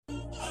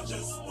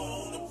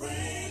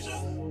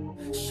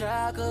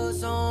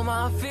Shackles on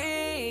my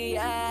feet,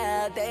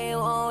 yeah, they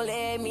won't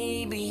let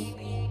me be.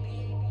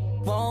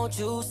 Won't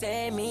you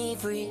set me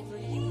free?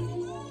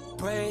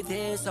 Pray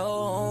this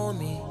on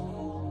me.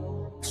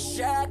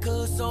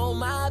 Shackles on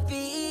my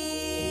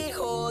feet,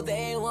 oh,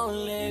 they won't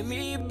let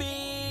me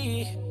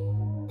be.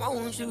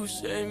 Won't you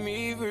set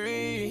me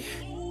free?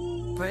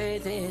 Pray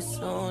this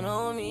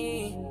on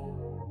me.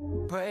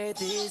 Pray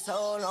this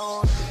all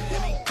on me.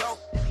 Let me go.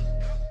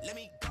 Let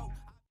me go.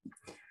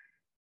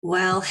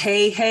 Well,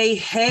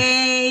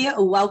 hey.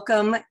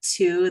 Welcome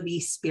to the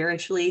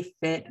Spiritually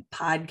Fit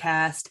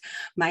podcast.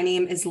 My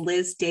name is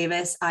Liz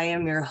Davis. I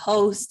am your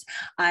host.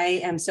 I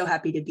am so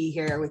happy to be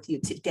here with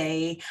you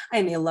today. I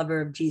am a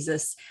lover of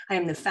Jesus. I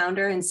am the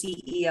founder and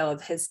CEO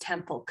of His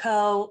Temple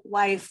Co.,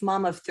 wife,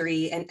 mom of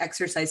 3, and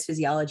exercise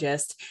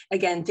physiologist.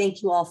 Again,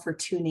 thank you all for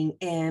tuning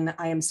in.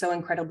 I am so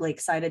incredibly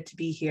excited to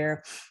be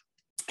here.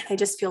 I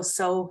just feel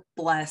so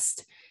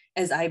blessed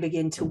as I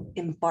begin to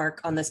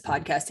embark on this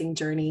podcasting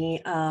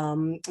journey.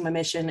 My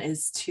mission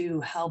is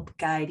to help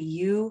guide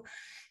you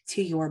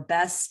to your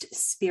best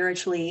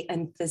spiritually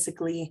and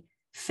physically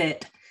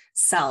fit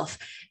self.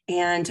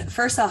 And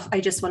first off,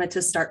 I just wanted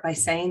to start by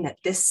saying that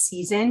this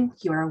season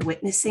you are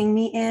witnessing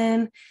me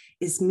in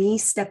is me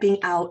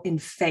stepping out in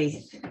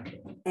faith.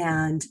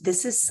 And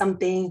this is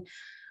something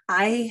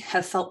I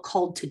have felt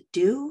called to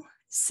do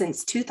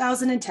since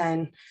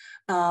 2010.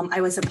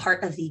 I was a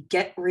part of the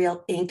Get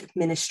Real Inc.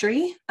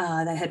 ministry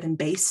that had been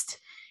based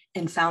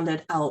and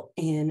founded out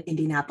in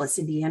Indianapolis,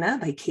 Indiana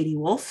by Katie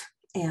Wolf.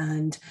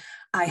 And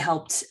I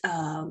helped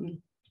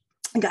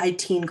guide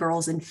teen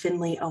girls in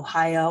Findlay,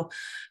 Ohio.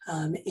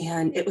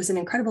 And it was an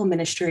incredible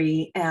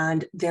ministry.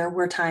 And there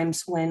were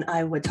times when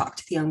I would talk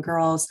to the young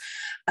girls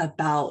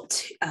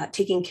about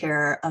taking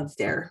care of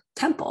their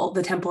temple,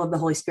 the temple of the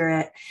Holy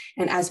Spirit.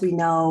 And as we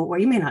know, or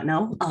you may not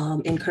know,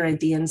 in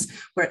Corinthians,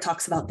 where it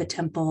talks about the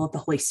temple of the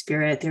Holy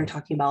Spirit, they're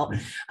talking about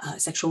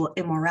sexual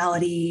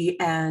immorality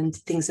and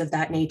things of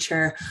that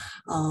nature.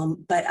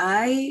 But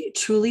I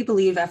truly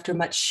believe, after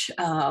much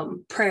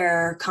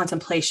prayer,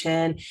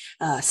 contemplation,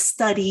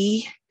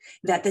 study,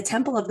 that the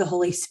temple of the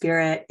Holy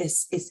Spirit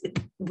is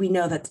we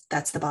know that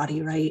that's the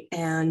body, right?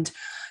 And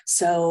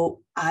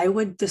so I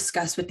would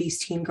discuss with these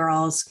teen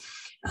girls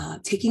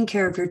taking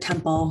care of your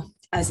temple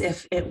as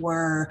if it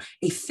were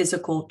a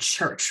physical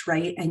church,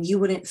 right? And you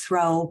wouldn't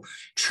throw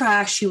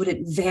trash, you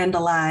wouldn't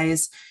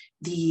vandalize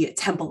the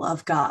temple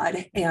of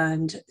God.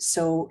 And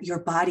so your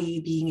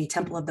body being a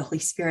temple of the Holy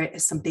Spirit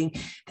is something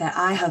that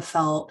I have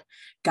felt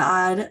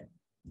God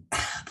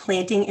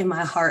planting in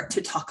my heart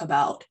to talk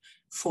about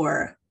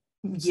for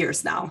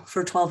years now,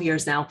 for 12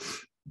 years now.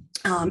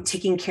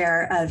 Taking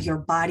care of your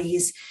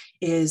bodies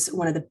is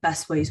one of the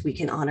best ways we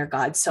can honor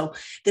God. So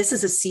this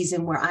is a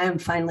season where I am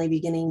finally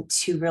beginning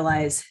to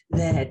realize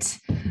that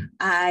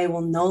I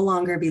will no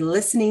longer be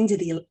listening to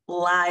the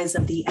lies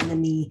of the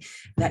enemy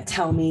that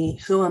tell me,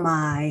 who am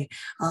I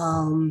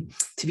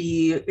to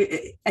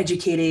be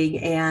educating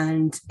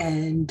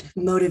and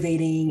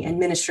motivating and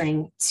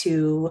ministering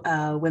to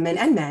women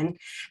and men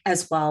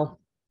as well.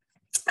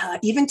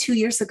 Even 2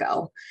 years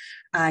ago,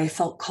 I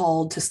felt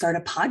called to start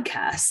a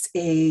podcast,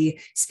 a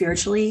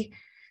spiritually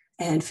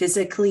and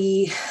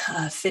physically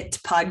fit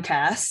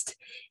podcast.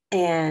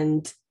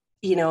 And,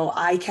 you know,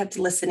 I kept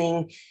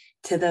listening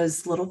to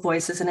those little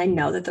voices, and I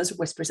know that those are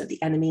whispers of the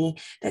enemy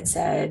that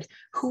said,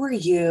 who are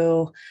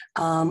you?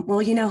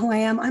 Well, you know who I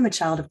am? I'm a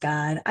child of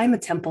God. I'm a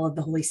temple of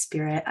the Holy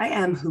Spirit. I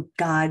am who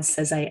God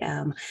says I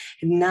am,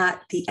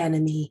 not the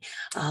enemy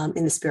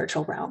in the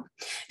spiritual realm.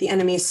 The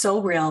enemy is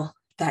so real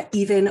that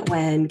even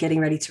when getting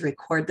ready to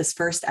record this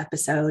first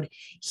episode,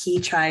 he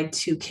tried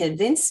to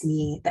convince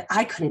me that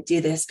I couldn't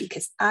do this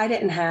because I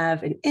didn't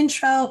have an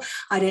intro.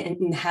 I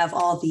didn't have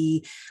all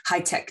the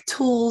high-tech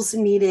tools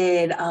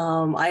needed.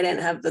 I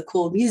didn't have the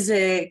cool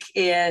music.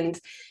 And,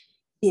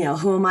 you know,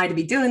 who am I to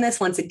be doing this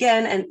once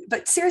again?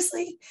 But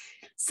seriously,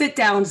 sit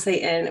down,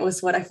 Satan. It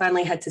was what I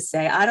finally had to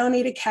say. I don't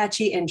need a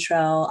catchy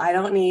intro. I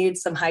don't need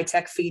some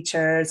high-tech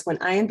features when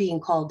I am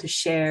being called to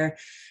share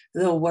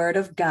the word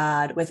of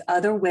God with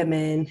other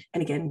women,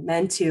 and again,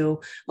 men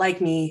too, like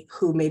me,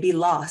 who may be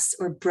lost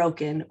or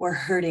broken or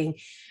hurting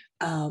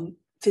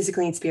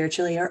physically and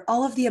spiritually, or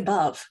all of the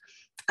above.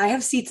 I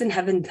have seats in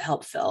heaven to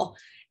help fill,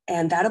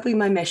 and that'll be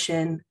my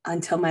mission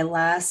until my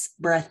last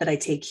breath that I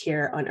take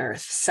here on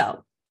earth.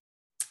 So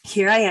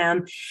here I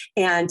am,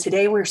 and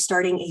today we're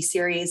starting a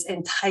series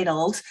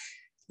entitled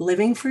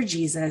Living for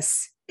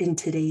Jesus in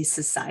Today's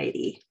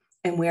Society.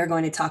 And we are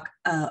going to talk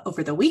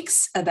over the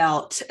weeks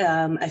about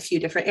a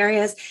few different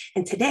areas.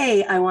 And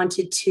today I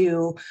wanted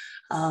to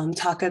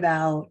talk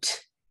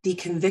about the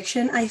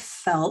conviction I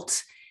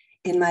felt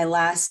in my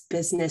last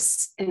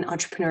business and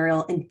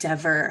entrepreneurial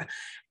endeavor,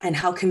 and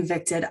how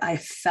convicted I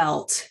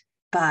felt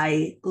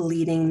by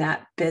leading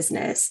that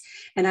business.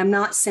 And I'm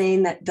not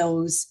saying that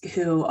those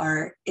who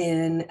are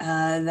in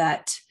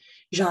that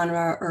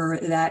genre or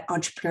that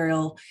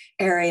entrepreneurial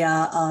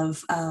area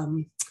of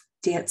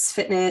dance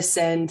fitness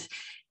and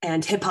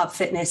hip hop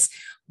fitness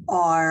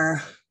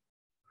are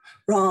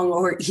wrong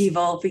or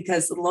evil,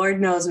 because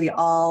Lord knows we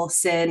all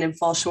sin and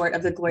fall short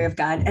of the glory of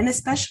God. And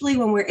especially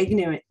when we're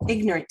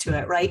ignorant to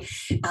it, right?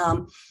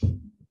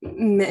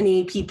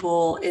 Many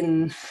people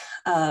in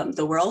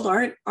the world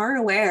aren't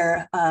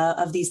aware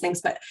of these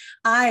things, but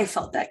I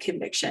felt that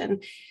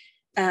conviction.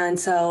 And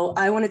so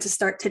I wanted to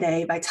start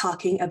today by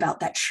talking about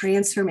that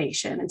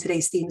transformation. And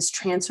today's theme is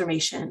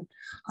transformation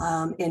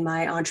in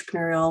my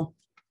entrepreneurial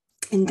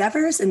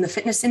endeavors in the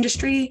fitness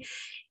industry.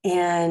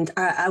 And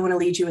I want to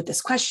lead you with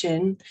this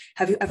question.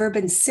 Have you ever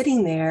been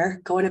sitting there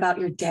going about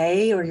your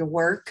day or your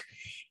work,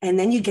 and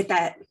then you get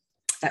that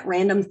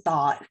random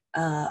thought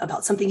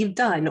about something you've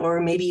done,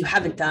 or maybe you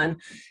haven't done,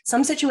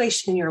 some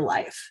situation in your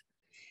life.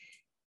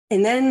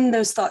 And then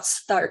those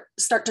thoughts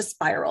start to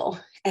spiral,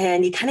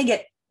 and you kind of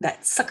get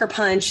that sucker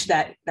punch,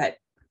 that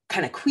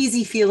kind of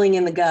queasy feeling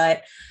in the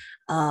gut.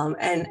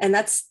 And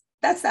that's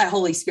that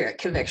Holy Spirit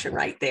conviction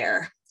right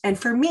there. And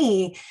for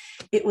me,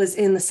 it was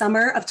in the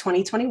summer of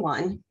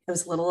 2021. It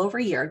was a little over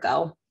a year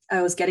ago.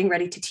 I was getting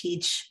ready to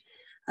teach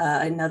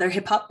another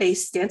hip hop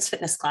based dance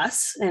fitness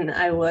class. And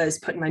I was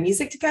putting my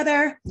music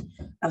together.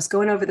 I was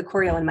going over the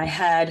choreo in my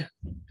head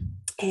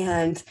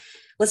and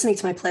listening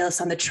to my playlist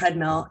on the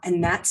treadmill.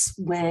 And that's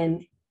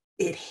when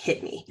it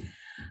hit me.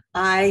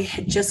 I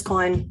had just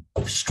gone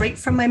straight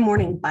from my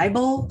morning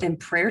Bible and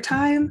prayer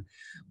time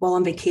while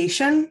on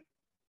vacation,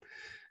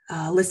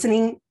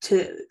 listening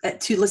to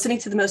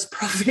the most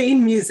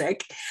profane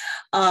music.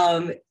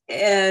 And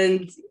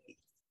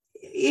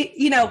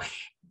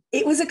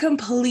it was a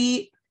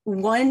complete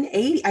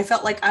 180. I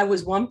felt like I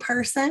was one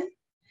person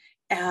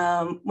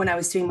when I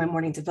was doing my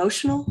morning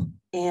devotional,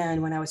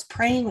 and when I was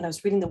praying, when I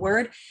was reading the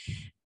word,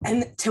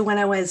 and to when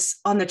I was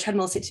on the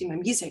treadmill listening to my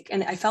music.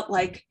 And I felt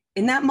like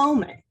in that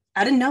moment,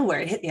 out of nowhere,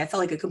 it hit me. I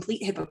felt like a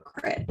complete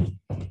hypocrite.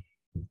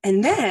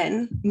 And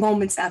then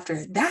moments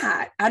after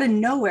that, out of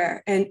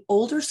nowhere, an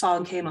older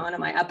song came on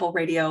my Apple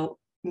Radio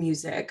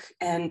music.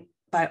 And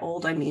by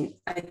old, I mean,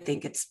 I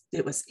think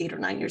it was 8 or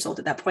 9 years old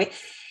at that point.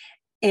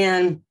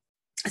 And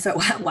I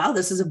thought, wow,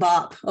 this is a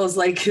bop. I was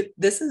like,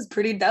 this is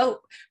pretty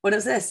dope. What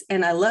is this?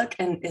 And I look,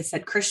 and it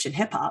said Christian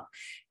hip hop.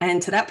 And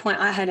to that point,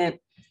 I hadn't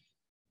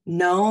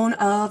known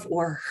of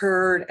or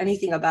heard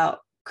anything about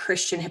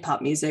Christian hip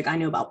hop music. I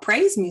knew about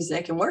praise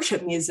music and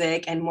worship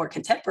music and more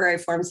contemporary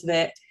forms of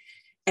it.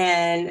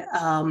 And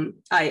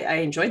I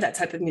enjoyed that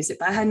type of music,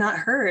 but I had not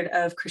heard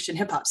of Christian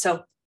hip hop.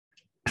 So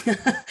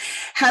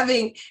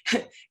having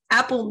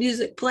Apple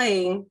Music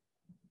playing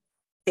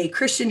a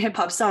Christian hip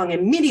hop song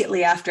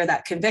immediately after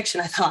that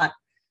conviction, I thought,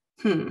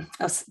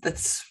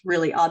 that's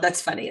really odd.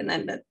 That's funny. And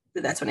then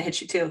that's when it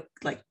hits you too.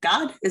 Like,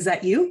 God, is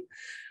that you?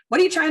 What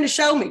are you trying to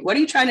show me? What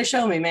are you trying to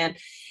show me, man?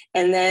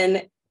 And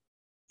then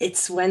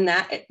it's when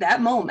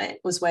that moment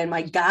was when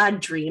my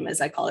God dream,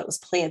 as I call it, was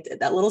planted,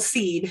 that little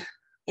seed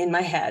in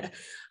my head.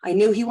 I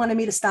knew he wanted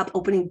me to stop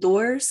opening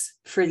doors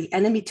for the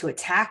enemy to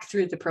attack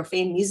through the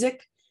profane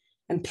music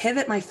and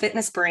pivot my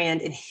fitness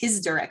brand in his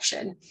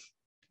direction.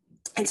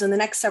 And so in the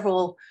next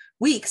several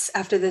weeks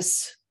after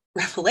this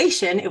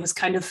revelation, it was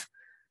kind of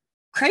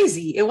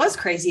crazy. It was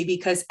crazy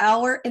because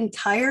our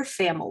entire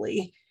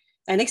family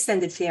and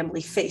extended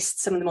family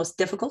faced some of the most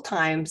difficult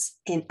times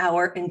in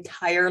our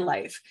entire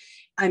life.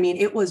 I mean,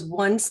 it was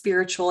one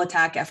spiritual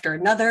attack after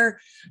another,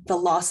 the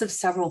loss of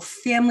several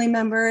family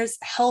members,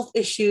 health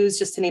issues,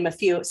 just to name a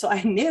few. So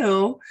I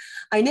knew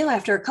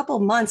after a couple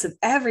of months of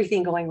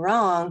everything going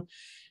wrong,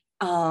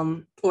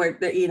 wrong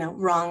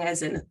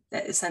as in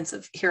a sense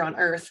of here on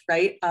earth,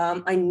 right?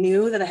 I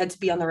knew that I had to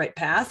be on the right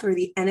path where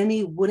the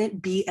enemy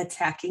wouldn't be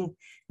attacking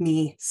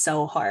me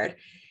so hard.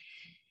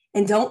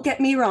 And don't get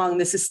me wrong,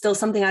 this is still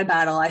something I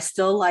battle. I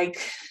still like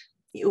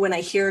when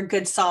I hear a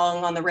good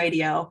song on the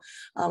radio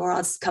or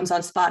it comes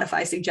on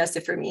Spotify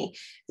suggested for me,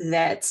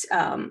 that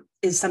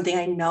is something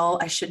I know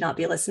I should not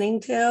be listening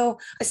to.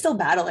 I still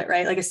battle it,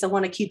 right? Like I still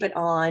want to keep it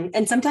on.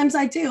 And sometimes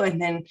I do.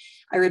 And then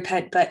I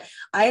repent, but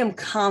I am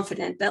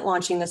confident that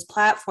launching this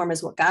platform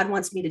is what God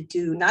wants me to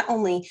do, not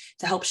only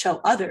to help show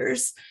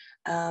others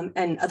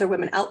and other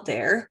women out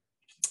there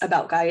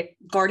about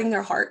guarding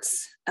their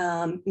hearts,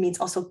 means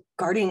also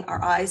guarding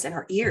our eyes and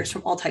our ears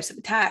from all types of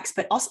attacks,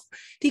 but also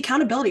the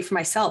accountability for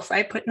myself,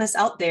 right? Putting this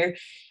out there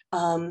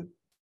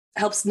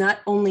helps not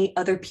only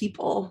other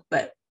people,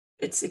 but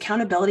it's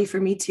accountability for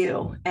me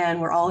too.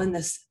 And we're all in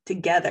this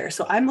together.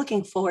 So I'm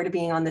looking forward to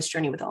being on this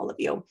journey with all of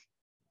you.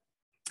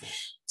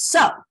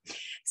 So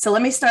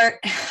let me start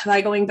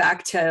by going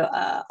back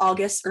to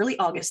early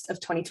August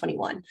of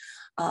 2021.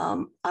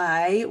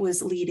 I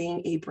was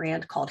leading a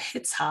brand called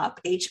Hitzhop,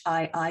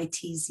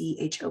 HIITZHOP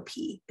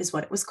is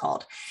what it was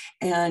called.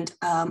 And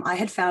I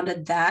had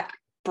founded that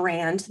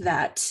brand,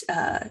 that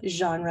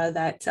genre,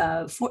 that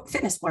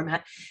fitness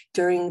format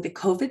during the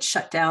COVID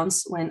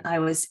shutdowns when I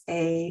was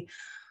a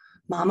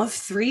mom of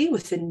 3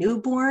 with a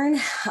newborn,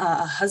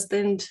 a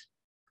husband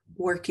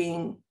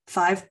working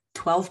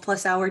 12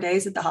 plus hour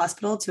days at the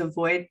hospital to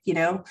avoid,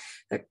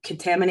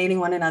 contaminating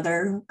one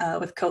another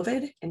with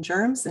COVID and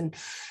germs. And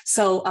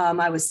so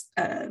I was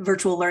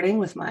virtual learning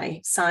with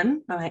my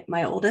son,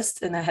 my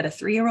oldest, and I had a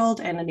 3-year-old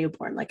and a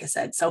newborn, like I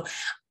said. So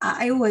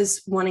I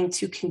was wanting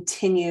to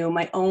continue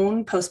my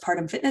own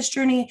postpartum fitness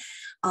journey,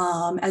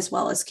 as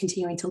well as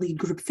continuing to lead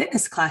group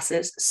fitness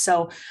classes.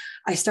 So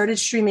I started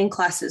streaming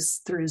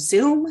classes through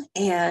Zoom,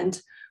 and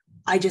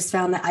I just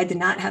found that I did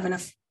not have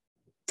enough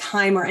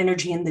time or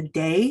energy in the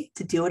day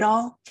to do it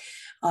all.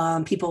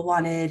 People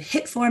wanted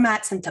HIIT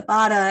formats and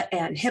Tabata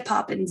and hip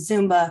hop and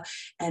Zumba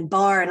and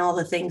bar and all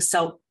the things.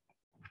 So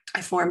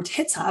I formed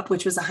HIIT Hop,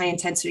 which was a high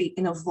intensity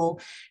interval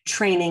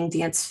training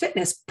dance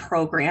fitness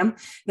program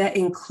that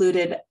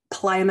included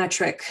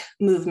plyometric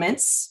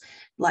movements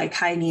like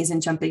high knees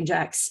and jumping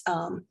jacks,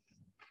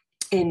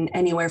 in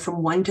anywhere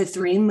from 1 to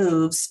 3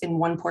 moves in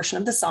one portion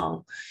of the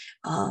song.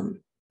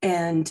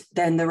 And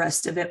then the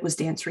rest of it was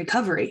dance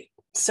recovery.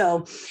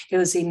 So it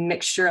was a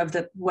mixture of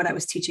what I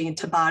was teaching in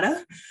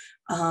Tabata,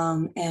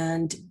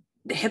 and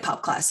the hip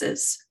hop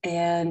classes.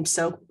 And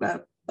so,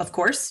 of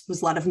course, it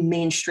was a lot of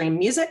mainstream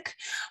music.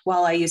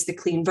 While I used the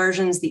clean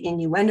versions, the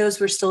innuendos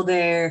were still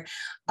there.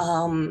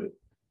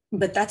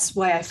 But that's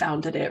why I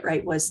founded it,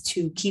 right, was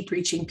to keep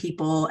reaching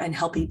people and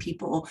helping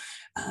people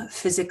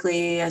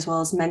physically as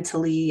well as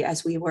mentally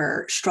as we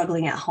were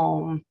struggling at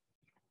home.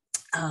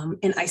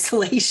 In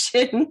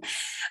isolation.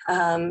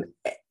 And,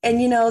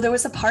 there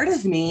was a part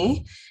of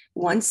me,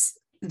 once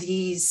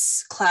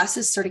these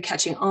classes started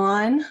catching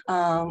on,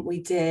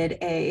 we did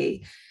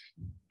a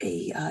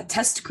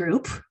test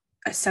group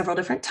several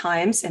different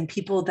times, and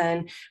people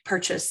then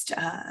purchased,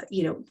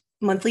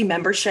 monthly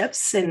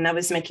memberships, and I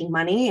was making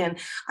money. And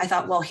I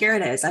thought, well, here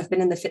it is. I've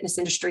been in the fitness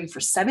industry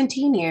for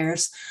 17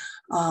 years.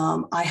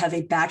 I have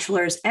a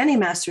bachelor's and a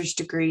master's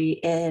degree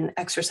in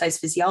exercise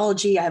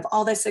physiology. I have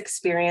all this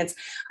experience.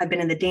 I've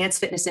been in the dance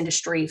fitness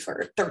industry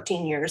for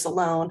 13 years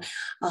alone.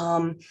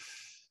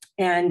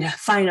 And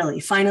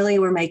finally,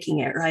 we're making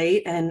it,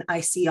 right? And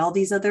I see all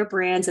these other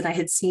brands, and I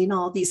had seen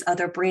all these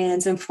other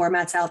brands and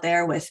formats out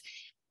there with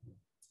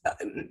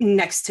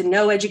next to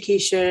no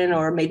education,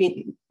 or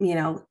maybe,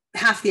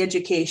 half the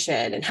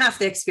education and half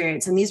the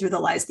experience. And these were the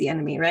lies of the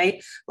enemy,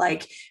 right?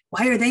 Like,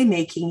 why are they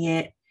making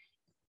it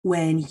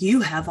when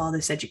you have all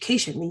this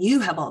education, when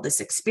you have all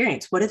this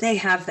experience? What do they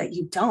have that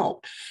you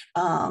don't?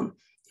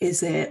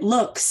 Is it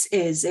looks?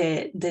 Is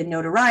it the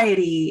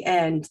notoriety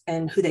and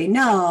who they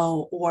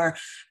know? Or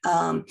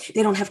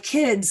they don't have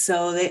kids,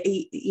 so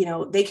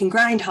they can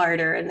grind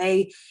harder, and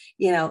they,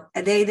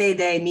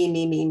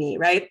 me,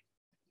 right?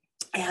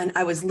 And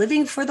I was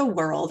living for the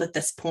world at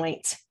this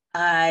point.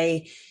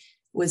 I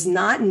was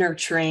not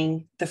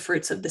nurturing the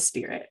fruits of the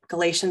Spirit.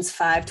 Galatians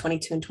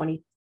 5:22 and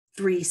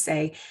 23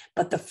 say,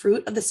 but the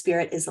fruit of the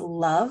Spirit is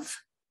love,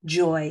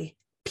 joy,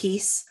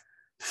 peace,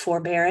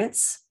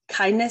 forbearance,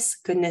 kindness,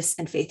 goodness,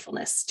 and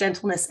faithfulness,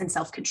 gentleness, and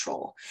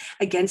self-control.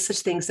 Against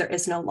such things there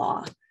is no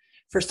law.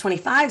 Verse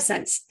 25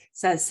 says,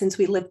 since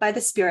we live by the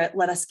Spirit,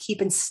 let us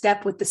keep in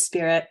step with the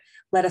Spirit.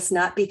 Let us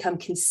not become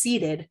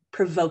conceited,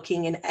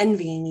 provoking and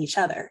envying each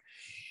other.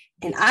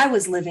 And I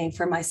was living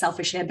for my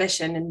selfish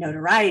ambition and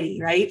notoriety,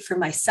 right? For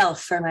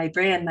myself, for my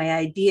brand, my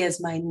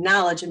ideas, my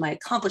knowledge, and my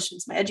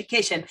accomplishments, my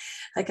education.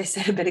 Like I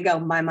said a bit ago,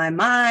 my,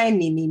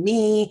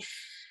 me.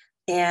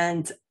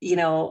 And,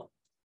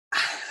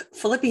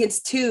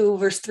 Philippians 2,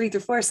 verse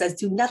 3-4 says,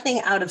 do nothing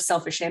out of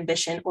selfish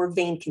ambition or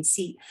vain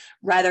conceit.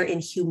 Rather, in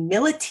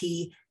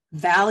humility,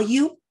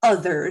 value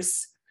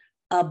others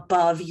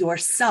above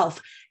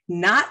yourself,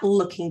 not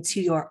looking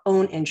to your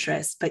own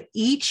interests, but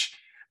each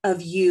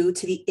of you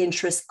to the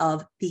interests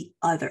of the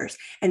others.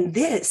 And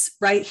this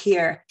right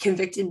here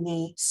convicted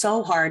me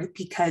so hard,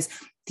 because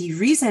the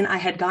reason I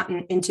had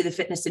gotten into the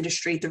fitness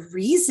industry, the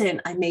reason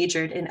I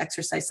majored in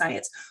exercise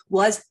science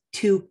was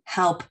to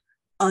help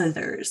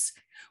others.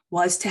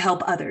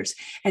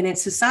 And in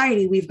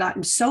society, we've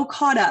gotten so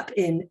caught up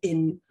in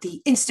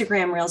the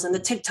Instagram reels and the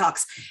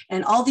TikToks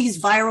and all these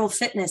viral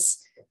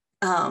fitness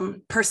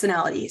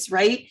personalities,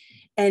 right?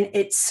 And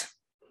it's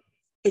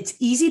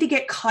easy to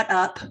get caught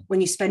up when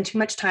you spend too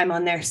much time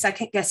on there,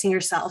 second guessing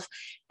yourself,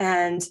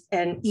 and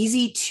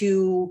easy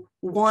to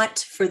want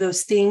for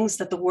those things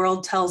that the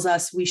world tells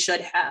us we should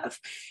have.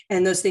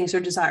 And those things are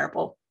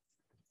desirable.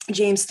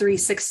 James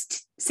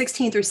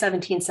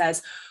 3:16-17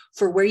 says,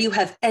 for where you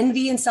have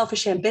envy and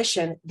selfish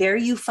ambition, there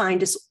you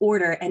find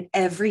disorder and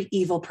every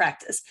evil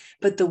practice.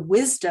 But the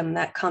wisdom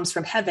that comes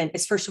from heaven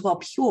is first of all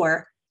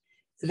pure,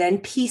 then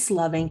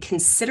peace-loving,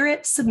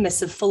 considerate,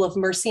 submissive, full of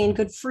mercy and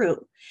good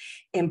fruit,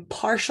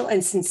 impartial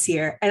and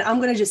sincere. And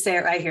I'm going to just say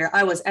it right here.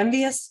 I was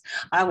envious.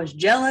 I was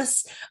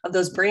jealous of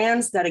those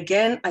brands that,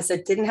 again, I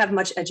said didn't have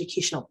much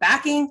educational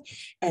backing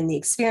and the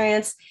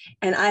experience.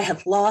 And I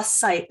have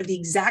lost sight of the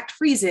exact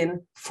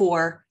reason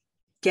for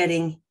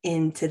getting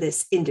into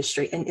this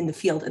industry and in the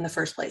field in the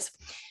first place.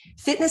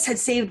 Fitness had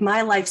saved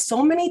my life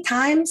so many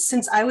times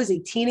since I was a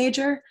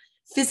teenager,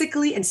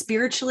 physically and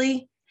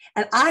spiritually.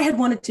 And I had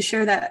wanted to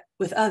share that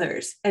with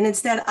others. And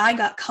instead I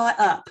got caught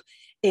up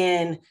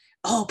in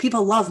oh,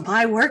 people love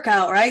my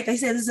workout, right? They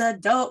say this is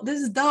dope.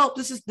 This is dope.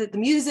 This is the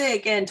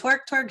music and twerk,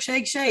 twerk,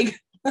 shake, shake.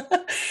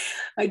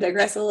 I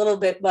digress a little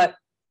bit, but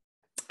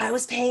I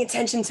was paying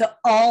attention to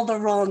all the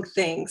wrong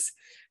things,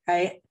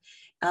 right?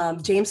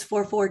 James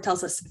 4:4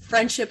 tells us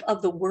friendship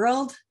of the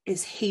world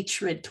is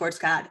hatred towards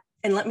God.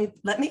 And let me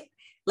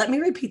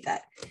repeat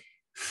that.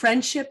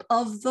 Friendship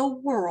of the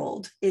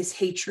world is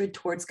hatred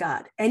towards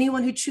God.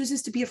 Anyone who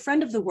chooses to be a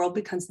friend of the world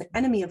becomes the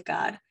enemy of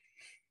God.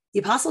 The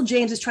Apostle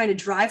James is trying to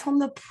drive home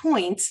the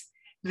point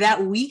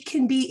that we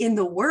can be in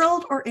the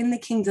world or in the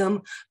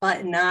kingdom,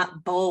 but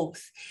not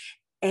both.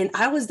 And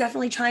I was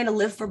definitely trying to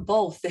live for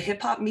both the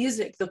hip hop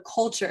music, the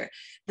culture,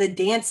 the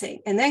dancing,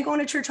 and then going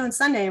to church on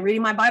Sunday and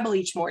reading my Bible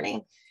each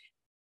morning.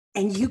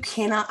 And you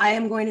cannot, I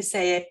am going to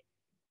say it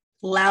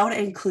loud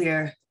and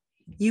clear,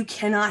 you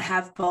cannot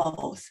have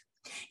both.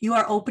 You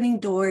are opening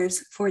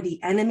doors for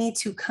the enemy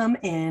to come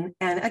in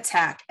and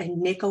attack and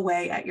nick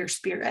away at your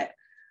spirit.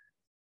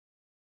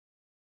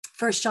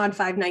 1 John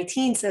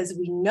 5:19 says,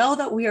 we know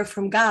that we are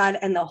from God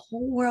and the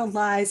whole world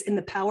lies in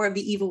the power of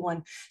the evil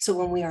one. So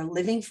when we are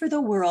living for the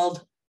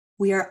world,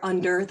 we are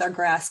under the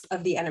grasp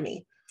of the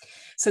enemy.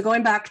 So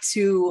going back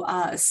to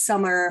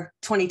summer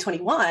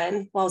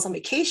 2021, while I was on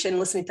vacation,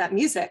 listening to that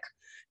music,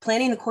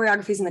 planning the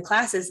choreographies in the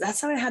classes,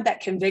 that's how I had that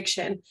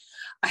conviction.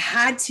 I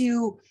had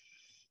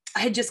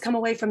just come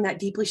away from that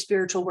deeply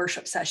spiritual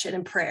worship session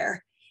and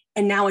prayer.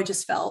 And now I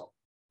just felt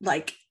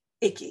like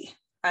icky,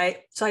 right?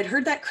 So I'd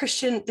heard that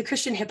the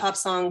Christian hip hop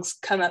songs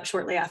come up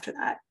shortly after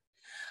that.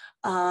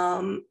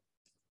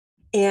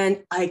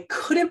 And I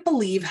couldn't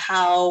believe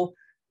how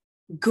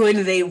good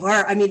they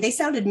were. I mean, they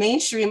sounded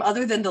mainstream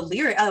other than the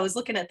lyric. I was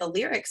looking at the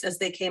lyrics as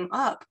they came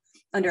up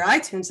under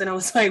iTunes and I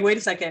was like, wait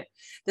a second,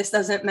 this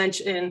doesn't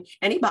mention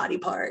any body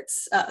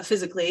parts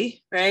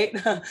physically, right?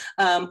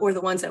 Or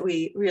the ones that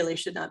we really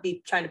should not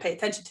be trying to pay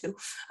attention to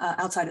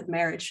outside of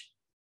marriage,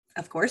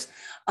 of course.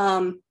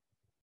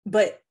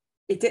 But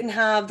it didn't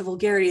have the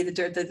vulgarity,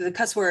 the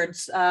cuss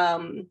words,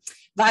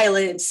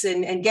 violence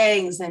and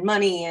gangs and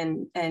money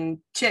and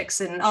chicks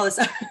and all this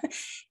stuff.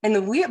 And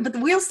the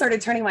wheels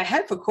started turning in my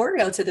head for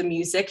choreo to the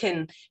music,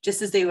 and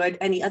just as they would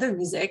any other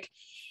music.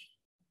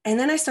 And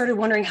then I started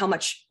wondering how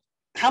much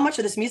of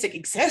this music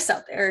exists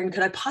out there, and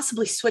could I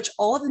possibly switch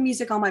all of the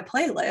music on my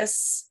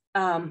playlists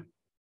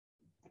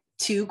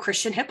to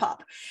Christian hip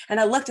hop? And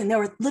I looked, and there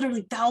were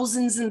literally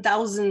thousands and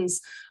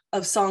thousands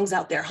of songs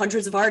out there,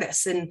 hundreds of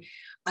artists, and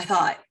I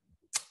thought,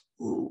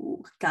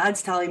 ooh,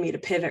 God's telling me to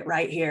pivot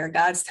right here.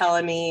 God's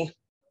telling me,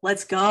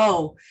 let's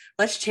go.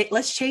 Let's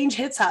change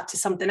hip hop to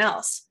something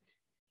else.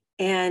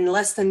 And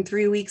less than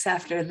 3 weeks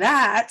after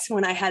that,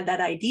 when I had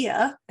that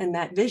idea and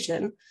that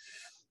vision,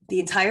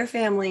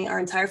 our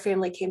entire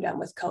family came down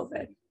with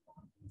COVID.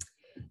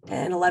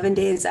 And 11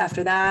 days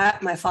after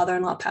that, my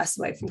father-in-law passed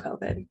away from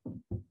COVID.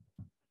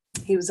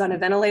 He was on a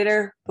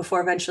ventilator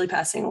before eventually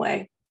passing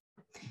away.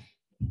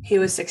 He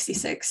was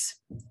 66.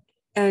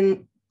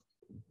 And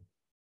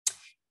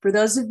for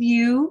those of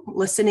you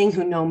listening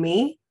who know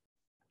me,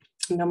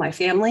 you know my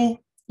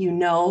family, you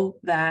know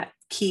that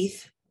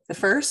Keith the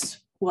first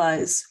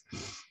was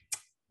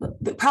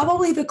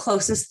probably the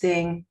closest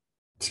thing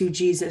to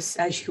Jesus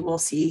as you will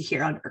see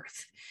here on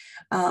earth.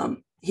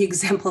 He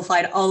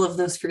exemplified all of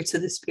those fruits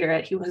of the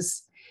Spirit. He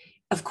was,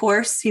 of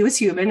course, he was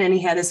human and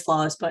he had his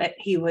flaws, but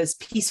he was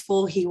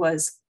peaceful. He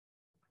was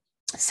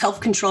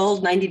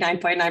self-controlled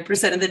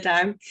 99.9% of the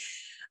time,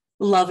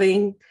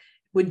 loving,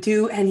 would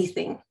do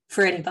anything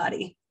for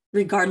anybody,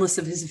 regardless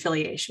of his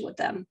affiliation with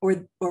them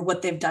or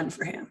what they've done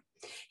for him.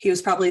 He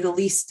was probably the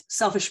least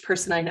selfish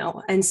person I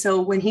know. And so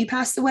when he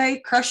passed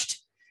away,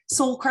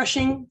 soul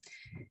crushing,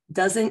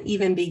 doesn't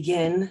even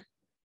begin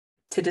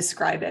to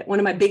describe it. One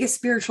of my biggest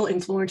spiritual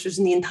influencers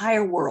in the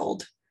entire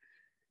world,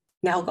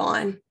 now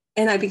gone.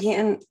 And I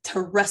began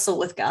to wrestle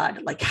with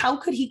God. Like, how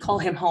could he call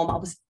him home? I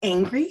was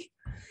angry.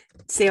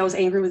 Say I was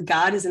angry with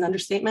God is an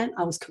understatement.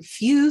 I was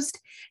confused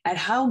at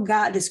how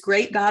God, this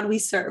great God we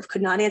serve,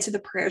 could not answer the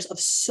prayers of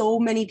so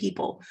many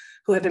people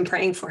who have been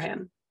praying for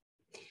him.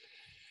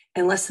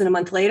 And less than a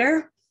month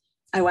later,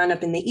 I wound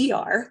up in the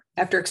ER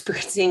after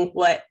experiencing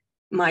what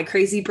my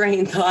crazy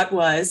brain thought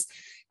was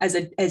as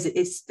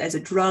a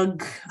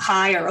drug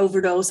high or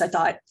overdose. I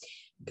thought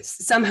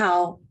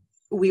somehow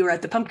we were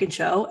at the pumpkin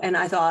show and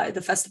I thought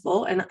the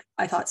festival, and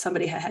I thought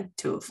somebody had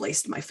to have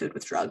laced my food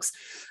with drugs.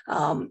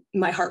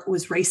 My heart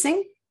was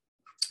racing.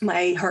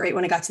 My heart rate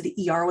when I got to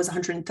the ER was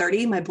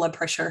 130. My blood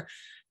pressure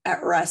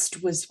at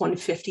rest was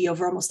 150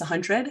 over almost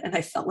 100. And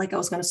I felt like I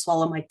was going to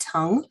swallow my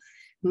tongue.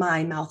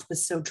 My mouth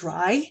was so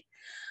dry.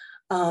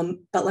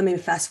 But let me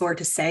fast forward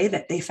to say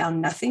that they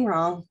found nothing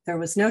wrong. There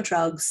was no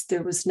drugs.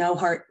 There was no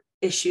heart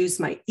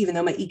issues. Even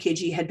though my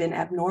EKG had been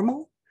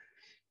abnormal,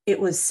 it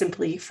was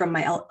simply from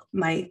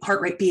my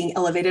heart rate being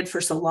elevated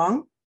for so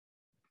long.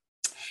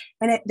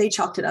 And they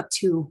chalked it up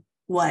to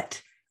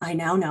what I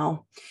now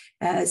know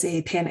as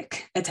a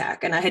panic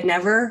attack. And I had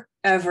never,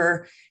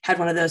 ever had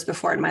one of those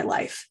before in my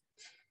life.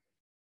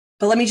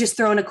 But let me just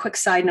throw in a quick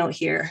side note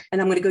here,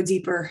 and I'm going to go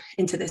deeper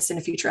into this in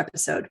a future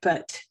episode.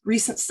 But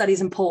recent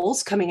studies and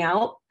polls coming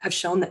out have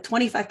shown that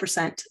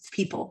 25% of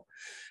people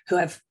who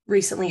have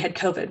recently had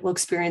COVID will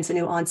experience a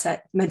new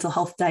onset mental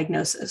health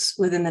diagnosis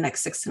within the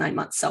next 6 to 9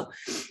 months. So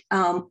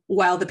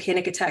while the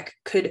panic attack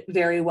could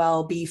very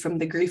well be from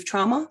the grief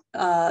trauma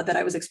that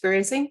I was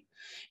experiencing,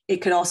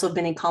 it could also have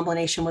been in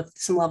combination with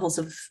some levels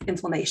of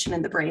inflammation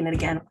in the brain. And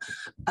again,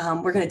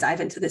 we're going to dive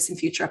into this in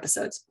future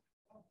episodes.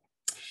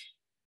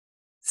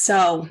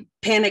 So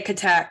panic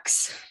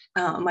attacks,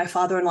 my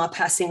father-in-law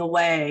passing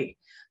away,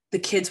 the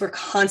kids were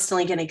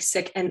constantly getting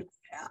sick, and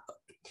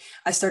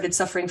I started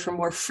suffering from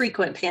more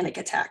frequent panic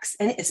attacks,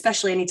 and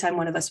especially anytime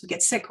one of us would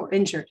get sick or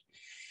injured.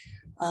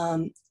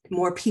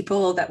 More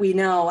people that we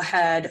know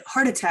had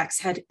heart attacks,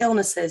 had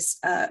illnesses,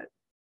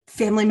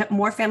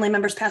 more family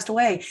members passed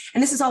away.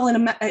 And this is all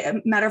in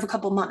a matter of a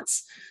couple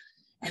months.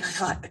 And I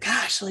thought,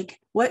 gosh, like,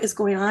 what is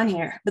going on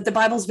here? But the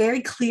Bible's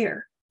very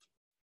clear.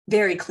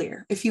 Very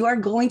clear. If you are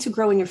going to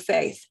grow in your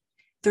faith,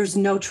 there's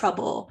no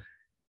trouble.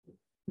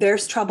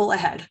 There's trouble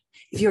ahead.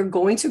 If you're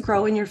going to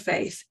grow in your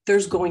faith,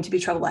 there's going to be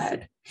trouble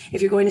ahead.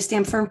 If you're going to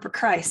stand firm for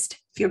Christ,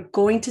 if you're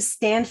going to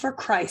stand for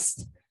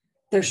Christ,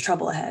 there's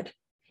trouble ahead.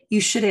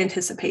 You should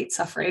anticipate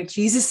suffering.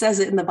 Jesus says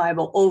it in the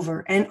Bible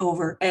over and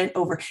over and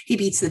over. He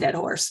beats the dead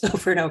horse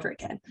over and over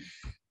again.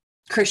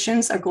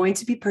 Christians are going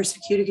to be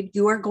persecuted.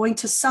 You are going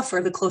to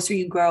suffer the closer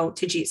you grow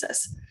to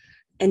Jesus.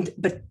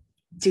 But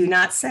do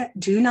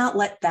not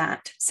let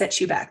that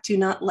set you back. Do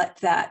not let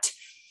that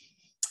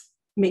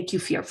make you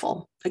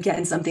fearful.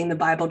 Again, something the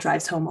Bible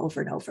drives home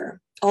over and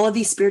over. All of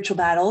these spiritual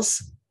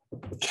battles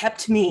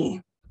kept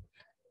me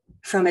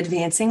from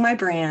advancing my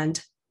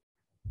brand,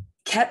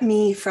 kept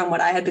me from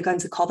what I had begun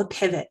to call the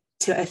pivot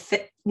to a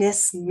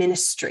fitness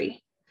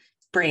ministry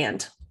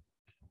brand.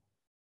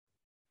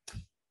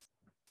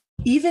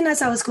 Even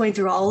as I was going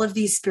through all of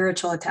these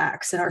spiritual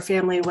attacks and our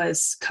family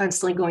was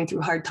constantly going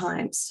through hard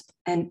times,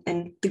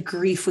 and the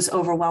grief was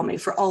overwhelming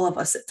for all of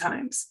us at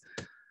times.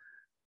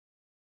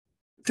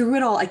 Through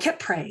it all, I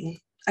kept praying.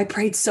 I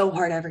prayed so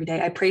hard every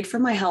day. I prayed for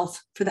my health,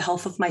 for the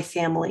health of my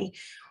family,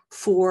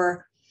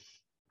 for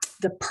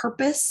the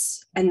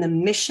purpose and the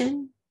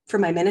mission for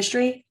my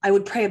ministry. I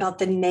would pray about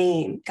the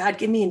name. God,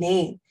 give me a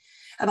name.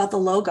 About the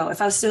logo.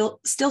 If I was still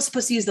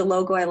supposed to use the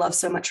logo I love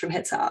so much from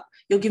Hits Up,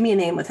 you'll give me a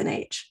name with an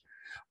H.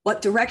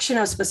 What direction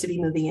I was supposed to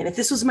be moving in. If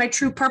this was my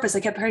true purpose,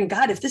 I kept praying,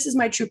 God, if this is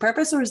my true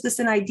purpose, or is this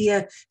an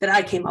idea that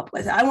I came up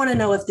with? I want to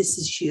know if this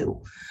is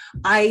you.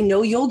 I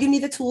know you'll give me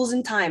the tools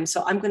and time.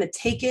 So I'm going to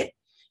take it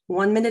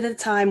 1 minute at a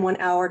time,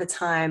 1 hour at a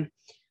time,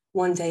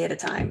 1 day at a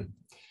time.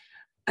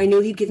 I knew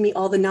He'd give me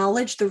all the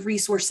knowledge, the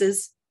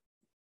resources,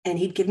 and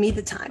He'd give me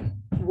the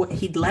time.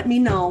 He'd let me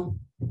know.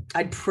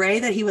 I'd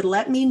pray that He would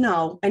let me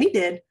know, and He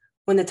did,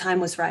 when the time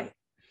was right.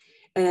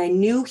 And I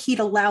knew He'd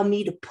allow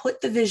me to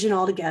put the vision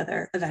all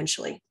together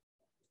eventually.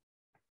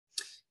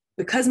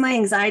 Because my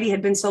anxiety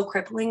had been so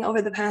crippling over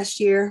the past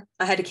year,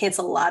 I had to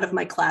cancel a lot of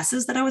my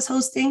classes that I was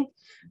hosting,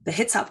 the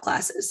Hits Up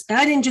classes. And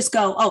I didn't just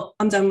go, oh,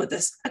 I'm done with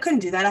this. I couldn't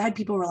do that. I had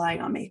people relying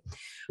on me.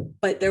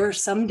 But there were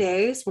some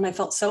days when I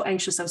felt so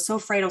anxious. I was so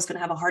afraid I was going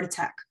to have a heart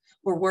attack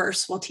or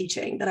worse while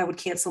teaching that I would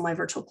cancel my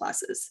virtual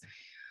classes.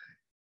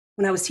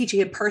 When I was teaching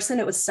in person,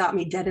 it would stop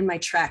me dead in my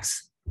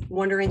tracks,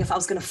 wondering if I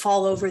was going to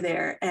fall over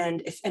there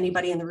and if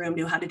anybody in the room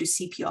knew how to do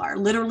CPR.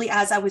 Literally,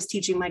 as I was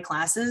teaching my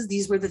classes,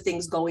 these were the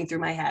things going through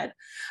my head.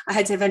 I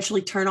had to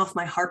eventually turn off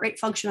my heart rate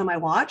function on my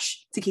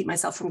watch to keep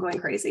myself from going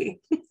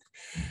crazy.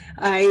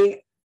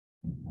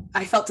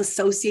 I felt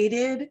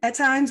dissociated at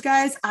times,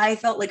 guys. I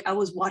felt like I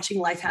was watching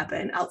life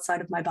happen outside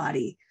of my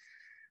body,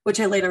 which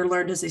I later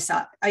learned is a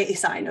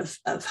sign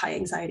of high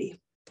anxiety.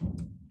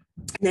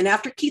 And then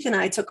after Keith and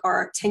I took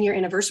our 10-year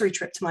anniversary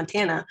trip to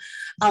Montana,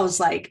 I was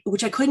like,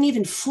 which I couldn't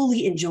even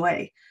fully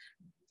enjoy.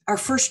 Our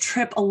first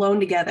trip alone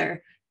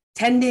together,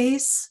 10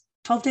 days,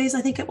 12 days,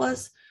 I think it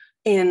was,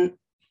 in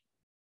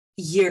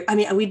year. I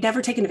mean, we'd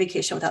never taken a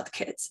vacation without the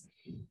kids.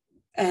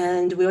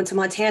 And we went to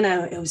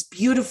Montana. It was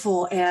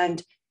beautiful.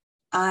 And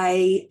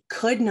I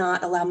could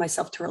not allow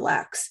myself to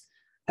relax.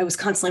 I was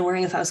constantly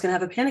worrying if I was going to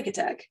have a panic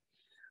attack.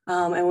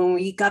 And when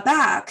we got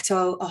back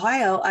to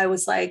Ohio, I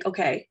was like,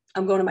 okay,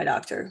 I'm going to my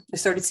doctor. I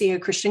started seeing a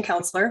Christian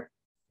counselor.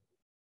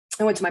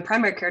 I went to my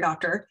primary care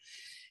doctor,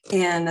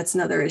 and that's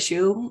another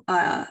issue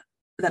that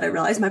I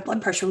realized. My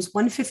blood pressure was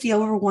 150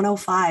 over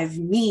 105.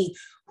 Me,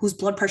 whose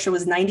blood pressure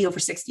was 90 over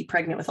 60,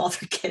 pregnant with all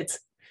 3 kids.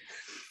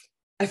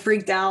 I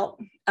freaked out.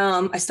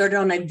 I started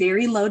on a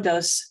very low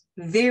dose.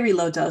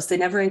 They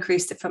never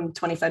increased it from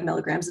 25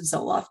 milligrams of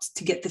Zoloft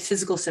to get the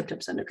physical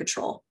symptoms under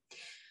control.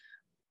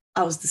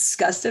 I was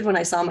disgusted when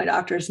I saw my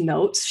doctor's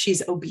notes.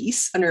 She's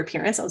obese under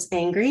appearance. I was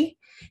angry.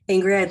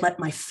 I'd let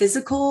my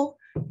physical,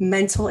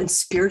 mental, and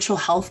spiritual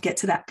health get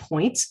to that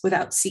point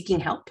without seeking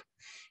help.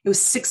 It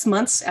was 6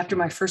 months after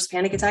my first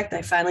panic attack that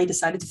I finally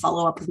decided to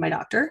follow up with my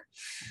doctor.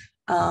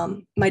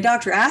 My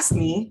doctor asked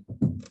me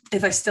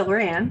if I still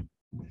ran.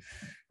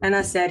 And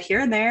I said,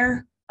 here and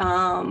there. But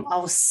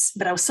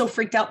I was so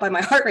freaked out by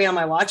my heart rate on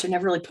my watch. I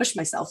never really pushed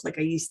myself like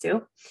I used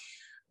to.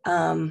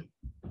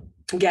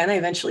 Again, I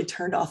eventually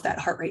turned off that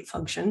heart rate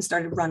function,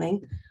 started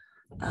running,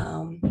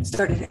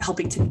 started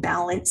helping to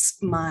balance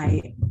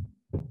my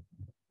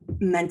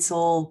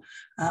mental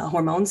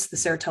hormones, the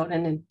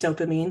serotonin and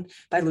dopamine,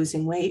 by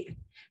losing weight,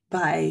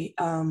 by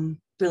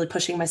really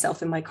pushing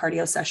myself in my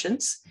cardio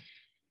sessions.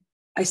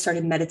 I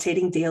started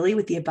meditating daily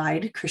with the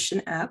Abide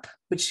Christian app,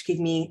 which gave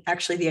me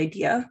actually the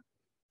idea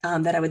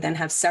that I would then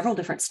have several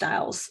different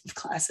styles of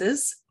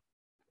classes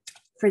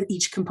for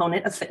each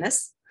component of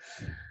fitness.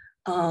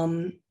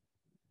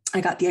 I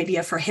got the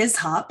idea for his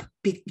hop,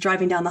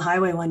 driving down the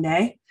highway one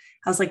day.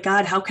 I was like,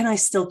 God, how can I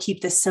still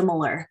keep this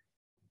similar?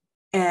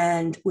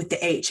 And with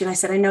the H, and I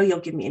said, I know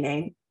you'll give me a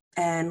name.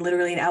 And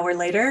literally an hour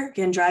later,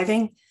 again,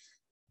 driving,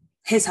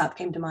 his hop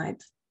came to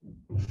mind.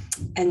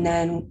 And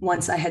then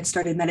once I had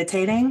started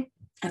meditating,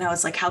 and I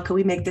was like, how can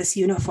we make this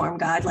uniform,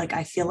 God? Like,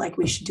 I feel like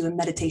we should do a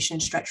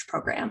meditation stretch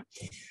program.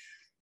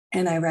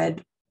 And I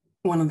read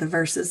one of the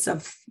verses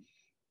of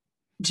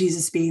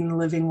Jesus being the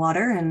living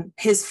water, and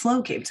his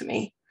flow came to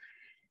me.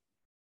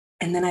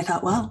 And then I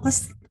thought, well,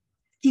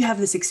 you have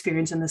this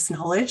experience and this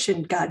knowledge,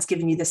 and God's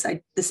given you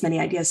this many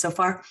ideas so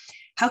far.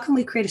 How can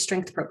we create a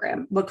strength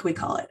program? What can we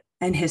call it?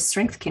 And his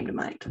strength came to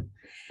mind.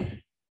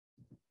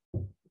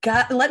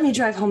 God, let me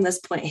drive home this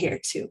point here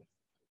too.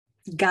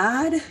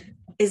 God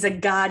is a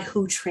God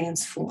who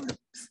transforms.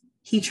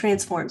 He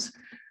transforms.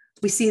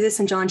 We see this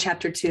in John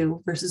chapter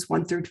 2, verses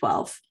 1 through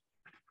 12,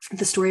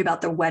 the story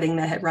about the wedding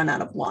that had run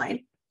out of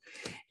wine.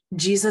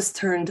 Jesus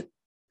turned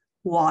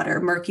water,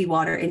 murky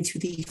water, into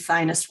the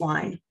finest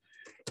wine.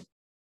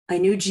 I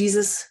knew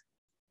Jesus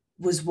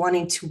was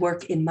wanting to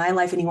work in my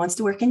life, and he wants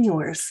to work in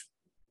yours.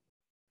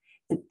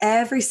 And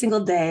every single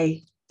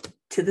day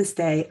to this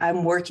day,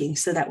 I'm working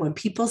so that when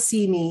people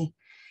see me,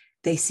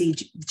 they see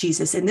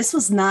Jesus. And this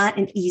was not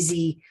an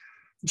easy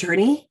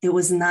journey. It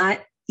was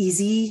not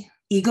easy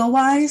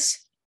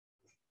ego-wise,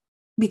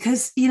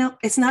 because,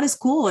 it's not as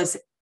cool as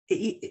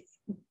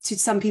to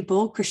some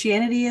people.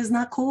 Christianity is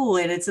not cool.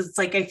 And it's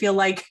like, I feel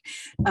like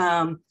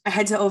I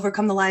had to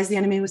overcome the lies the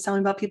enemy was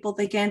telling about people,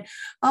 thinking,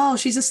 oh,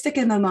 she's a stick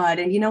in the mud.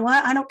 And you know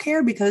what? I don't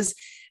care, because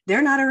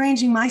they're not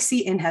arranging my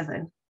seat in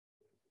heaven.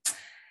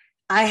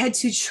 I had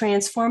to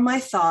transform my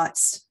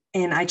thoughts,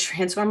 and I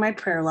transformed my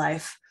prayer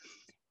life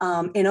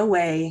in a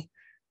way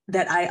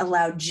that I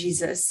allowed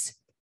Jesus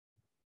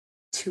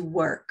to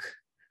work.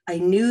 I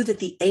knew that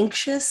the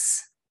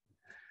anxious,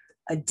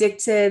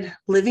 addicted,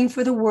 living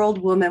for the world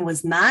woman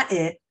was not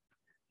it.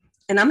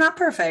 And I'm not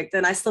perfect,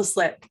 and I still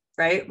slip,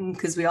 right?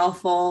 Because we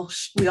all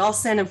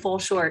sin and fall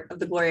short of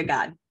the glory of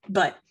God.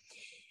 But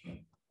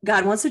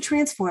God wants to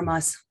transform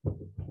us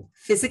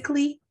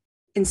physically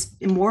and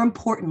more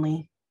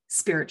importantly,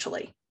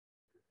 spiritually.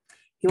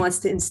 He wants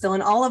to instill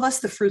in all of us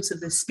the fruits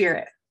of the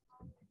Spirit: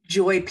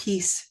 joy,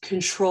 peace,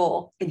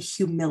 control, and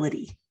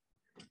humility.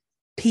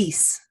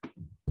 Peace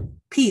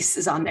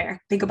is on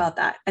there. Think about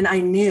that. And I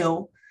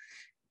knew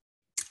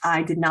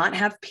I did not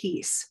have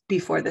peace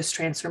before this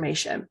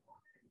transformation.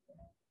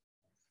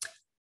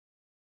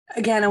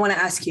 Again, I want to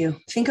ask you,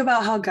 think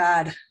about how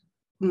God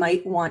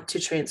might want to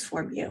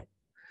transform you.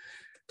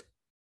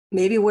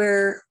 Maybe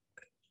we're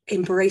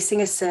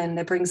embracing a sin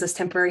that brings us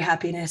temporary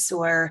happiness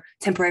or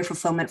temporary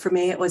fulfillment. For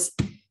me, it was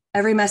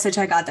every message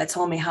I got that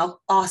told me how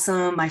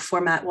awesome my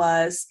format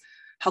was,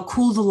 how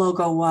cool the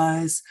logo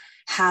was,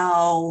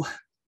 how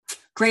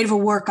great of a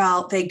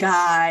workout they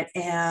got,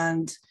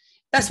 and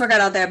best workout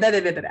out there, blah,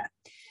 blah, blah, blah,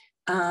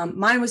 blah.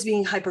 Mine was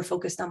being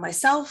hyper-focused on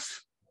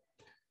myself,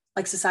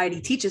 like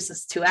society teaches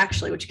us to,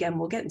 actually, which again,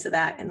 we'll get into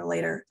that in a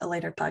later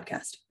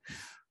podcast.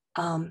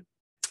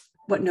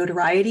 What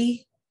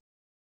notoriety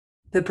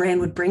the brand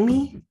would bring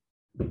me.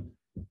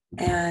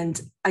 And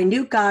I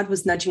knew God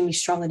was nudging me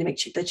strongly to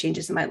make the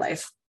changes in my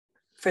life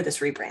for this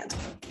rebrand.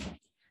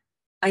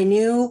 I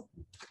knew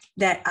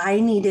that I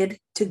needed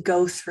to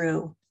go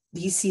through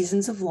these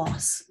seasons of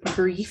loss,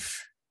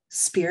 grief,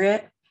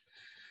 spirit,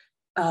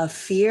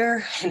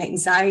 fear and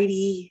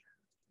anxiety,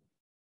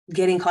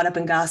 getting caught up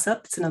in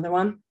gossip. It's another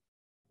one.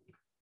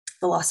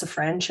 The loss of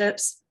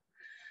friendships.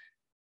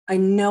 I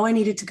know I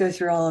needed to go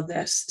through all of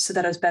this so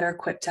that I was better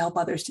equipped to help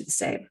others do the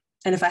same.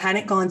 And if I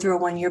hadn't gone through a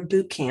 1-year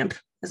boot camp,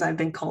 as I've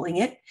been calling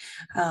it,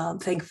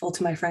 thankful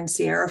to my friend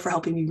Sierra for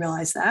helping me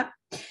realize that,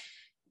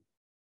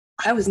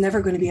 I was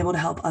never going to be able to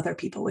help other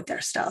people with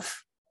their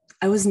stuff.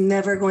 I was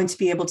never going to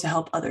be able to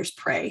help others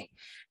pray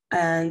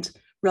and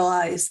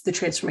realize the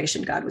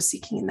transformation God was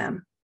seeking in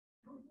them.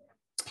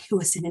 It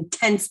was an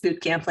intense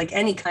boot camp, like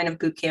any kind of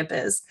boot camp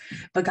is,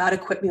 but God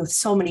equipped me with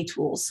so many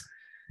tools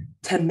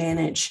to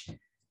manage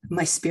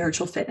my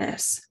spiritual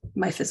fitness,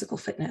 my physical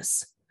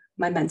fitness,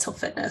 my mental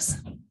fitness.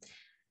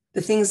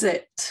 The things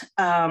that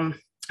I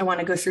want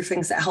to go through,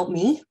 things that help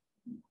me.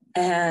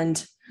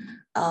 And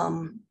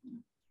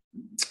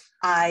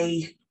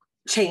I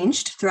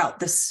changed throughout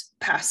this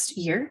past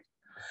year.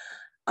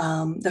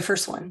 The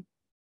first one,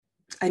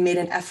 I made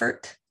an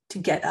effort to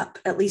get up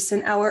at least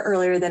an hour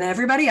earlier than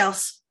everybody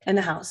else in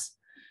the house,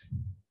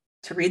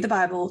 to read the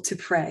Bible, to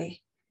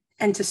pray,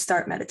 and to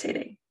start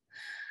meditating.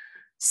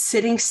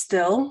 Sitting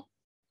still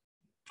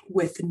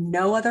with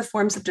no other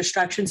forms of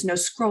distractions, no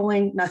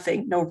scrolling,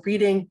 nothing, no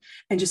reading,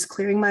 and just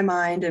clearing my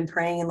mind and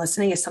praying and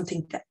listening is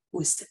something that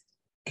was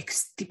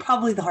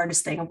probably the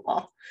hardest thing of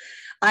all.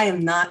 I am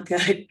not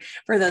good.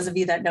 For those of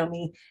you that know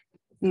me,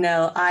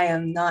 no, I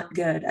am not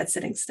good at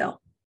sitting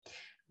still.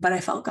 But I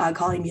felt God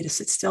calling me to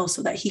sit still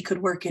so that he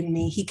could work in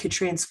me. He could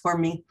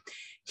transform me.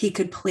 He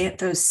could plant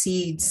those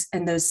seeds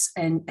and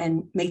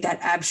make that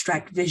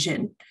abstract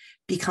vision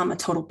become a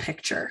total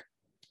picture.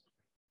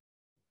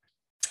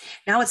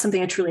 Now it's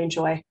something I truly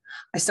enjoy.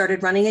 I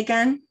started running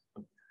again.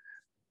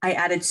 I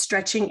added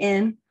stretching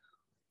in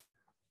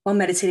while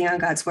meditating on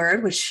God's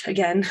word, which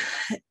again,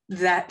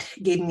 that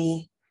gave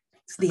me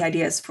the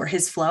ideas for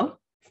his flow.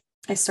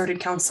 I started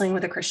counseling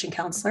with a Christian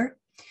counselor.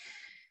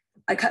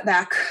 I cut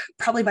back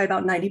probably by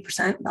about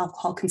 90%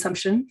 alcohol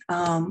consumption,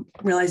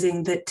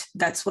 realizing that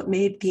that's what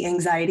made the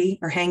anxiety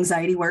or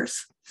anxiety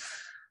worse.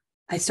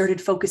 I started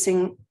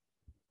focusing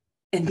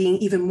and being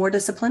even more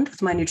disciplined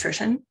with my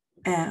nutrition.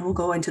 And we'll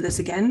go into this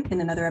again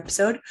in another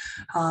episode,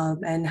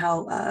 and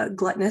how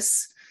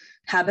gluttonous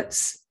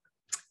habits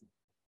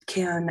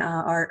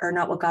are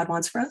not what God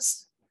wants for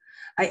us.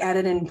 I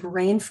added in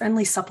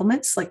brain-friendly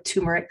supplements like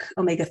turmeric,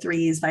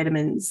 omega-3s,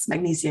 vitamins,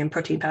 magnesium,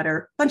 protein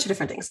powder, a bunch of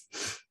different things.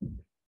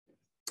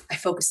 I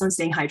focused on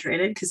staying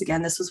hydrated because,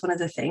 again, this was one of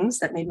the things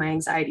that made my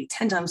anxiety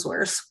 10 times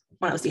worse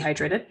when I was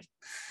dehydrated.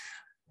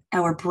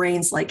 Our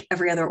brains, like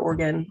every other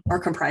organ, are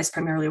comprised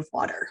primarily of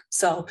water.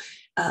 So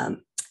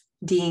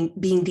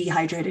being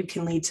dehydrated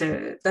can lead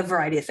to a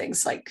variety of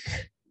things like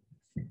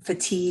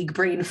fatigue,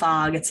 brain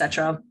fog,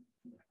 etc.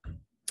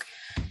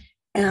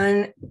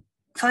 And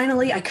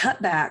finally, I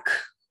cut back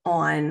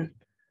on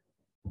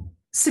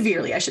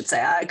severely, I should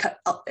say. I cut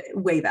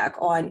way back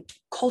on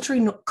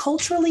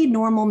culturally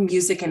normal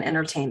music and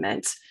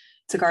entertainment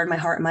to guard my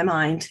heart and my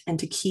mind, and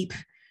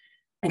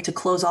to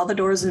close all the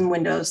doors and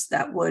windows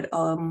that would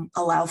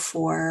allow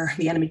for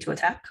the enemy to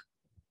attack.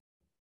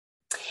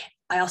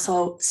 I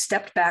also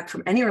stepped back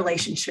from any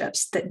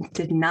relationships that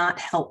did not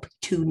help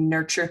to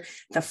nurture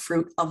the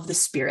fruit of the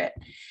Spirit.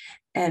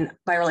 And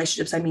by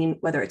relationships, I mean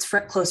whether it's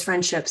close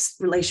friendships,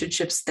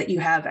 relationships that you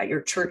have at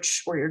your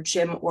church or your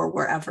gym or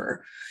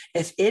wherever.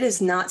 If it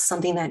is not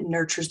something that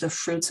nurtures the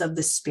fruits of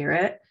the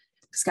Spirit,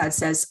 because God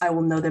says, I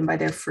will know them by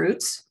their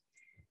fruits,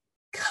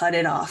 cut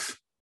it off.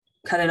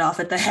 Cut it off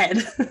at the head.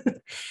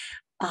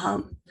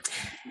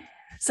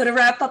 So to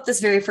wrap up this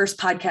very first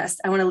podcast,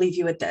 I want to leave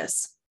you with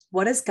this.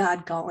 What is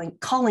God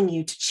calling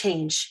you to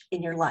change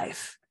in your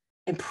life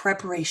in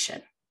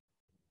preparation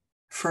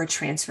for a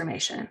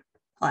transformation?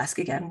 I'll ask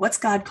again, what's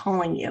God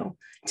calling you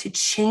to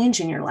change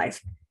in your life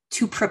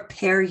to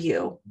prepare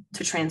you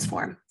to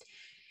transform?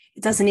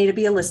 It doesn't need to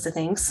be a list of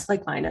things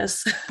like mine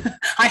is.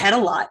 I had a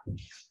lot.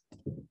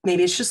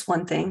 Maybe it's just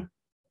one thing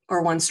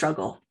or one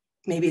struggle.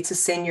 Maybe it's a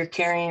sin you're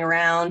carrying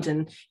around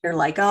and you're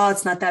like, oh,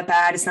 it's not that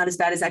bad. It's not as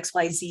bad as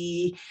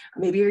XYZ. Or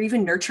maybe you're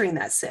even nurturing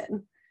that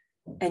sin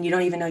and you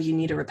don't even know you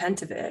need to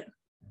repent of it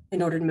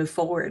in order to move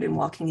forward and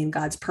walking in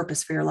God's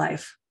purpose for your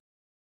life.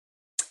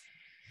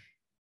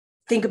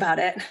 Think about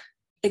it.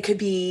 It could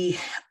be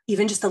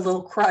even just a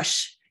little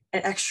crush,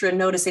 an extra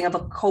noticing of a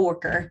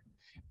coworker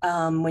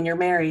when you're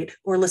married,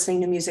 or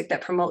listening to music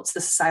that promotes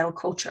the societal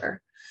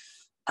culture,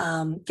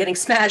 getting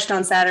smashed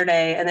on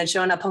Saturday and then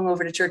showing up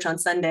hungover to church on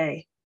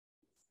Sunday.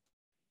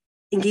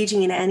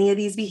 Engaging in any of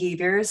these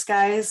behaviors,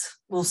 guys,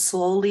 will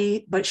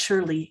slowly but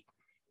surely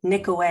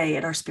nick away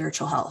at our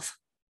spiritual health,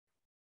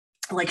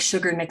 like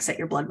sugar nicks at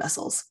your blood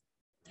vessels.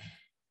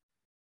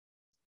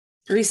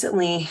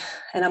 Recently,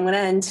 and I'm going to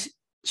end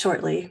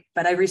shortly,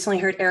 but I recently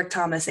heard Eric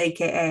Thomas,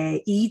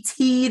 aka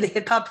E.T., the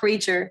hip hop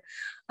preacher.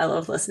 I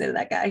love listening to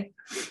that guy.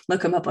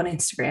 Look him up on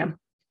Instagram.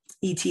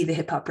 E.T., the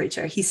hip hop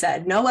preacher. He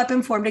said, "No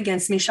weapon formed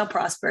against me shall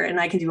prosper, and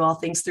I can do all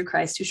things through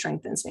Christ who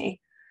strengthens me."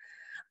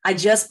 I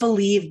just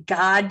believe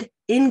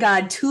in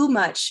God too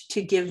much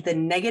to give the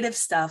negative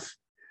stuff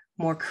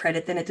more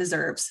credit than it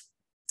deserves.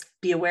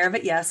 Be aware of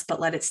it, yes, but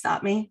let it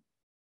stop me?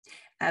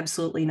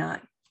 Absolutely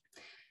not.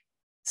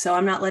 So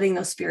I'm not letting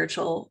those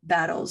spiritual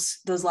battles,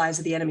 those lies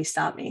of the enemy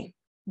stop me.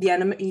 The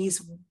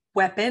enemy's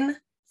weapon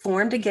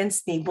formed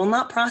against me will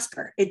not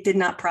prosper. It did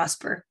not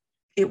prosper.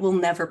 It will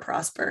never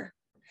prosper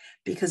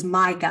because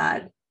my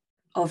God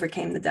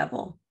overcame the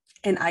devil,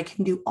 and I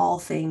can do all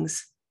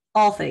things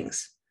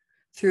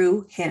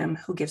through him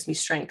who gives me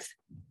strength.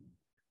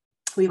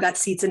 We've got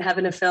seats in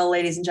heaven to fill,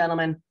 ladies and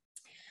gentlemen.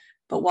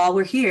 But while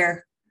we're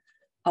here,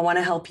 I want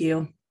to help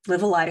you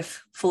live a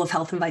life full of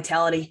health and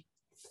vitality.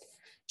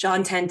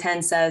 John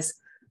 10:10 says,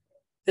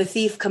 "The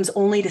thief comes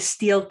only to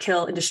steal,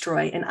 kill, and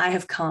destroy, and I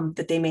have come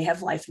that they may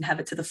have life and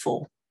have it to the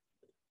full."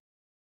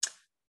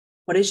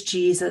 What does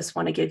Jesus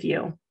want to give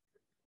you?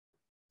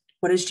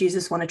 What does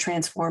Jesus want to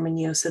transform in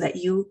you so that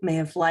you may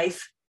have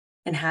life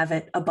and have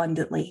it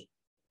abundantly?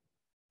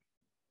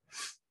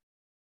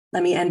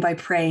 Let me end by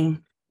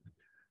praying.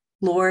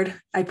 Lord,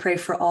 I pray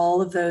for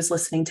all of those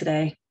listening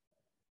today.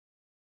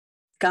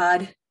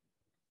 God,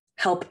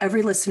 help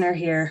every listener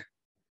here.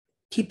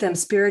 Keep them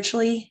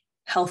spiritually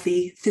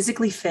healthy,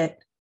 physically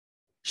fit,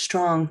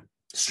 strong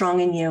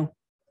in you.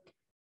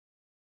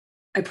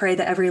 I pray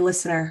that every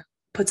listener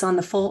puts on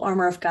the full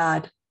armor of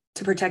God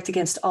to protect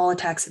against all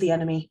attacks of the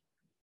enemy.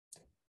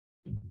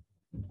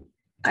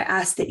 I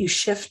ask that you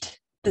shift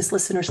this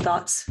listener's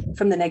thoughts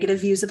from the negative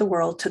views of the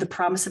world to the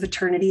promise of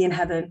eternity in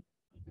heaven.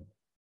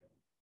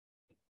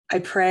 I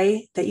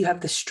pray that you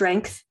have the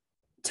strength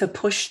to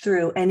push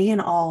through any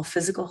and all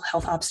physical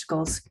health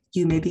obstacles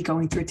you may be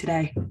going through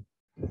today.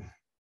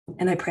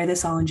 And I pray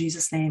this all in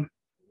Jesus' name.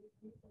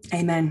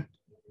 Amen.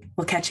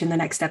 We'll catch you in the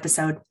next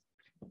episode.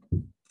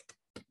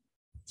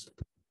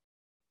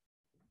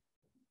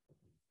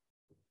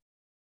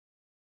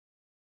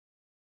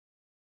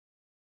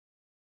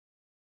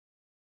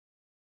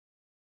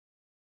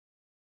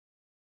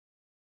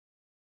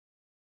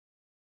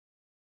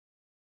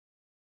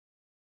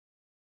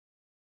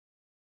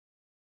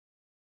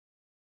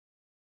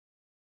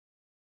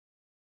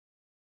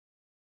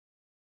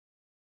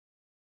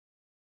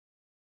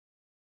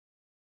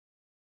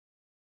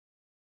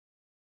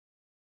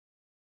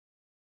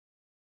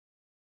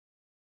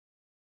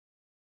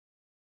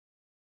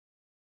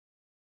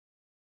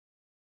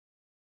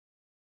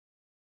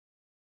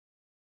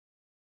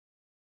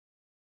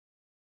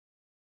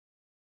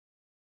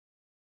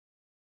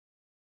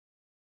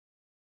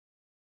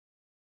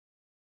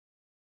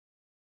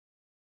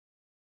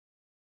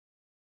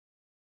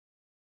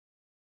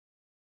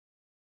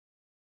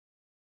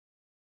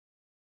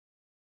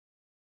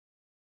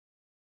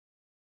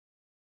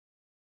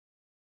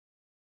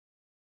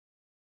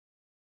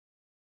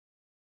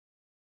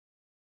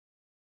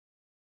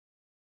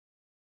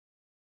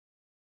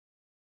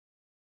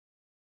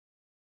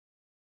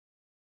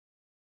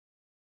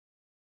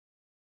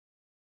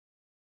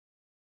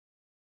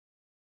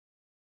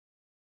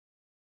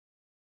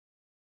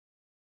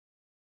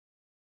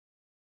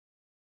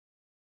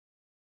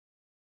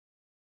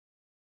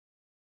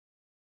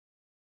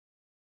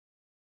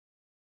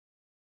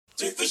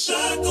 Take the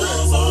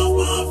shackles off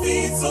my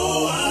feet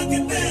so I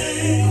can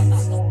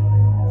dance.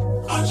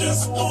 I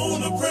just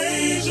wanna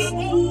praise you.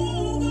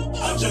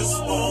 I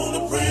just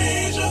wanna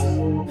praise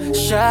you.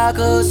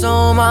 Shackles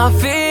on my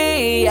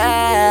feet,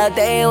 yeah,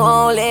 they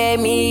won't let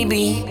me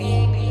be.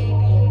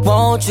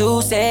 Won't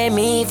you set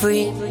me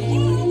free?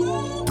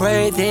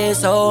 Pray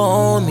this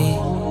on me.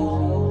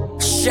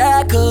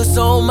 Shackles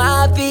on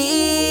my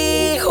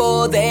feet,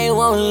 oh, they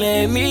won't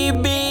let me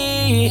be.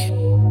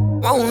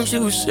 Won't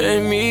you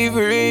set me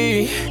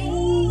free?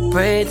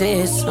 Pray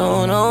this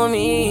on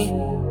me.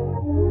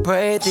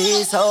 Pray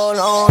this all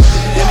on me.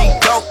 Let me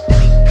go,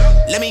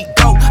 let me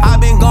go.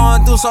 I've been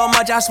going through so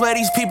much, I swear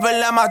these people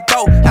at my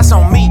throat. That's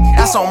on me,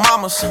 that's on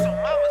mamas.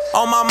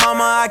 On my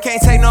mama, I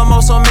can't take no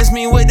more, so miss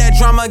me with that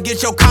drama.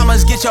 Get your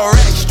commas, get your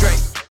rest straight.